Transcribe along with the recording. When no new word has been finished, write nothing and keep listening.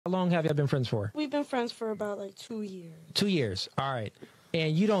How long have y'all been friends for? We've been friends for about like 2 years. 2 years. All right.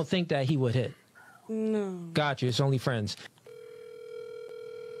 And you don't think that he would hit? No. Got you. It's only friends.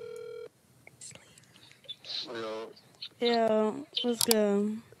 Yo. Yo, what's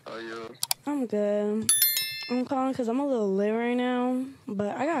good? How you? I'm good. I'm calling because I'm a little lit right now,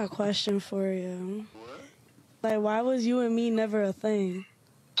 but I got a question for you. What? Like, why was you and me never a thing?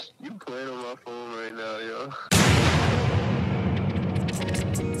 You playing on my phone right now, yo.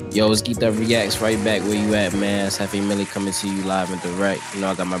 Yo, it's Geekd Up Reacts right back where you at, man. It's Happy Millie coming to you live and direct. You know,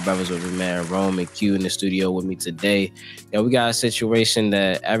 I got my brothers with me, man. Rome and Q in the studio with me today. Yo, we got a situation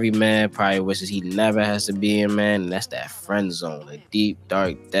that every man probably wishes he never has to be in, man. And that's that friend zone, the deep,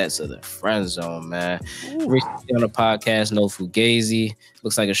 dark depths of the friend zone, man. Recently on the podcast, No Fugazi.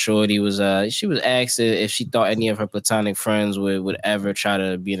 Looks like a shorty was, she was asked if she thought any of her platonic friends would ever try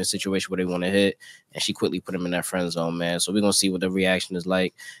to be in a situation where they want to hit. And she quickly put him in that friend zone, man. So we're going to see what the reaction is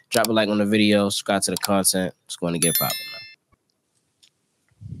like. Drop a like on the video. Subscribe to the content. It's going to get popping,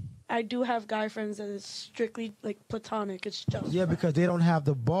 man. I do have guy friends that is strictly like platonic. It's just Yeah, because they don't have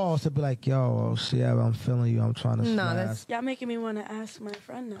the balls to be like, yo, see, I'm feeling you. I'm trying to smash. Y'all making me want to ask my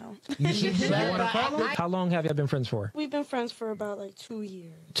friend now. How long have y'all been friends for? We've been friends for about like 2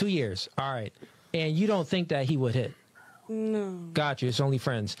 years. 2 years. All right. And you don't think that he would hit? No. Got you. It's only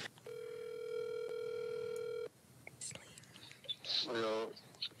friends. Yo.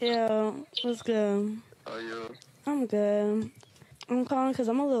 Yo, what's good? How you? I'm good. I'm calling because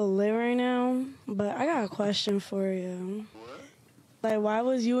I'm a little lit right now, but I got a question for you. What? Like, why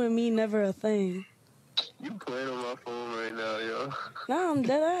was you and me never a thing? You playing on my phone right now, yo. No, I'm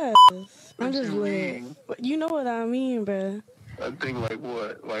dead ass. I'm just lit. You know what I mean, bruh. I think like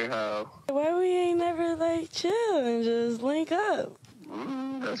what? Like how? Why we ain't never like chill and just link up?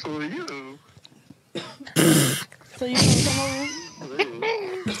 That's on you. So you can come over?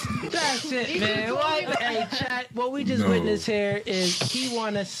 That's it, man. Hey, chat, what we just witnessed here is he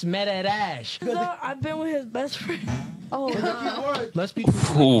want to smell that ash. No, I've been with his best friend. Oh, Let's be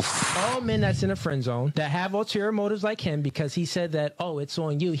all men that's in a friend zone that have ulterior motives like him, because he said that, oh, it's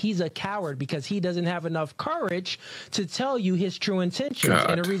on you. He's a coward because he doesn't have enough courage to tell you his true intentions.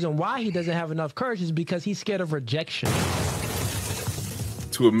 God. And the reason why he doesn't have enough courage is because he's scared of rejection.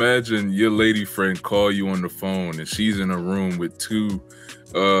 To imagine your lady friend call you on the phone and she's in a room with two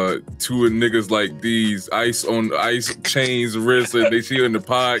niggas like these, ice chains, wrists, and she in the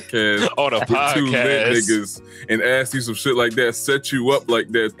podcast on a with two lit niggas and ask you some shit like that, set you up like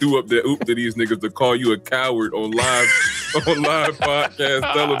that, threw up that oop to these niggas to call you a coward on live podcast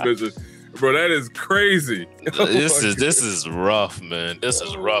television. Bro, that is crazy. This is rough, man. This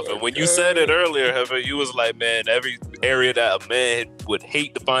is rough. And when you said it earlier, Heather, you was like, man, every area that a man would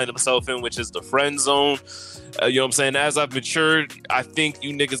hate to find himself in, which is the friend zone. You know what I'm saying? As I've matured, I think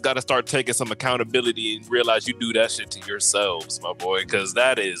you niggas got to start taking some accountability and realize you do that shit to yourselves, my boy, because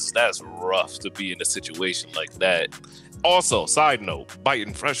that's rough to be in a situation like that. Also, side note,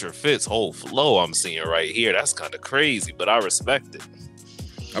 biting fresher fits whole flow I'm seeing right here. That's kind of crazy, but I respect it.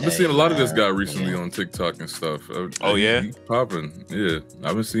 I've been seeing a lot of this guy recently on TikTok and stuff. Oh, yeah? He's popping. Yeah,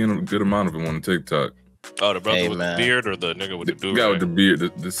 I've been seeing a good amount of him on TikTok. Oh, the brother with the beard or the nigga with the dude? The guy with the beard,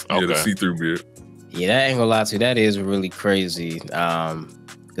 the see-through beard. Yeah, that ain't gonna lie to you. That is really crazy.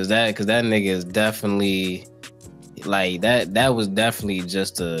 Cause that nigga is definitely like that was definitely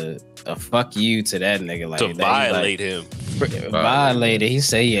just a fuck you to that nigga. Like to violate him. Violated. He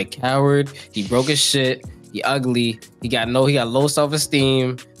say he a coward. He broke his shit. He ugly. He got low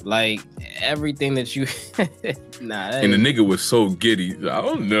self-esteem. Like everything that you and the nigga was so giddy. I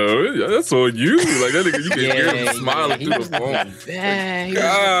don't know. That's on you. Like that nigga, you can hear him smiling through the phone.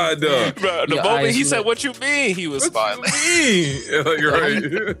 God, bro, the moment he said, "What you mean?" He was smiling.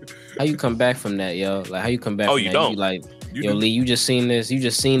 How you come back from that, yo? Like how you come back? Oh, from you that? don't. You like, yo, Lee, you just seen this. You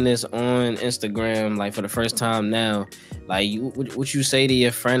just seen this on Instagram, like for the first time now. Like, what you say to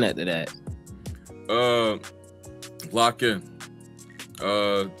your friend after that? Lock in.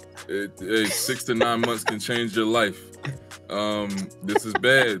 6 to 9 months can change your life. This is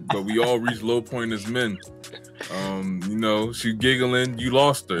bad, but we all reach low point as men. You know, she giggling, you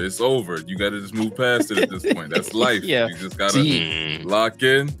lost her. It's over. You gotta just move past it at this point. That's life. Yeah. You just gotta lock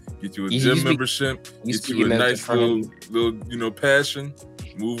in, get you a gym membership, get you a nice little passion.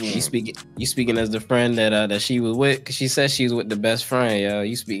 Move on. You speaking as the friend that she was with, because she said she was with the best friend, yo.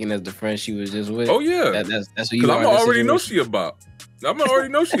 You speaking as the friend she was just with. Oh yeah, that's what you. I already know she about. I'm already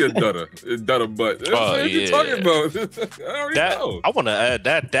know she a dutter butt. That's what you talking about. I already know. I want to add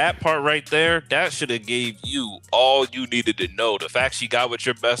that part right there. That should have gave you all you needed to know. The fact she got with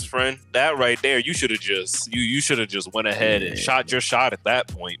your best friend, that right there, you should have just you should have just went ahead and shot your shot at that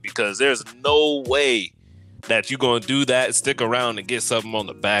point, because there's no way that you're gonna do that, stick around and get something on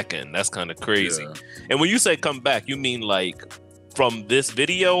the back end. That's kind of crazy. Yeah. And when you say come back, you mean like from this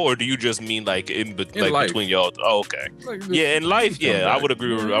video, or do you just mean like between y'all? Oh, okay. Like, Yeah, in life, yeah, I back. would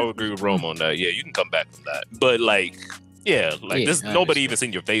agree. I would agree with Rome on that. Yeah, you can come back from that, but like, yeah, like this, nobody even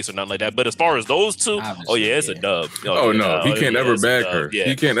seen your face or nothing like that. But as far as those two, oh yeah, it's a dub. Oh no, he can't ever bag her. Yeah.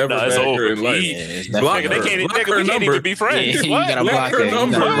 He can't ever bag her in life. Block her. They can't even be friends. You gotta block her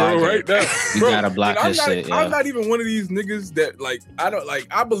number, bro, right now. You gotta block her shit. I'm not even one of these niggas that like.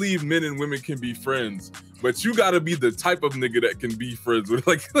 I believe men and women can be friends, but you gotta be the type of nigga that can be friends with.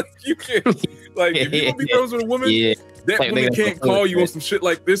 Like you can't. Like if you gonna be friends with a woman, that woman can't call you on some shit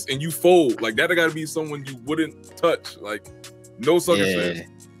like this and you fold. Like that gotta be someone you wouldn't touch. Like no sucker shit.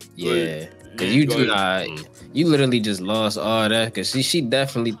 Yeah. Cause you do not. You literally just lost all that. Cause she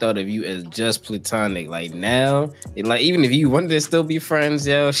definitely thought of you as just platonic. Like now, like even if you wanted to still be friends,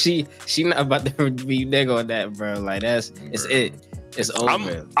 yo, she not about to be nigga on that, bro. Like it's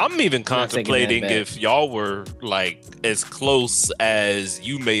over. I'm even contemplating if y'all were like as close as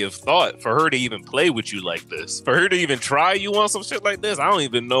you may have thought, for her to even play with you like this, for her to even try you on some shit like this. I don't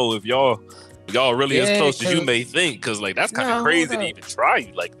even know if y'all really as close as you may think, because like that's kind of crazy to even try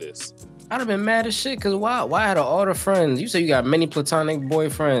you like this. I'd have been mad as shit, because why out of all the friends, you say you got many platonic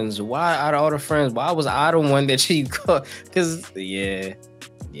boyfriends, why out of all the friends, why was I the one that she called? Because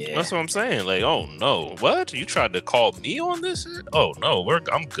that's what I'm saying. Like, oh no, what? You tried to call me on this shit? Oh no,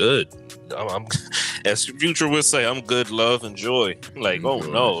 I'm good. I'm as Future would say, I'm good, love, and joy. Like, oh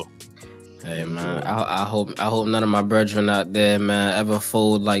no. Hey man, I hope none of my brethren out there, man, ever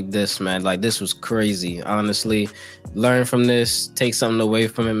fold like this, man. Like this was crazy. Honestly, learn from this. Take something away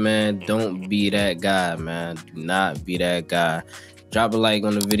from it, man. Don't be that guy, man. Do not be that guy. Drop a like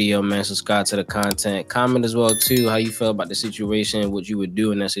on the video, man. Subscribe to the content. Comment as well too how you feel about the situation, what you would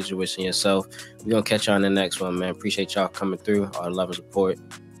do in that situation yourself. We're gonna catch you on the next one, man. Appreciate y'all coming through. All the love and support.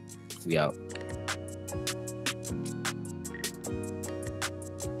 We out.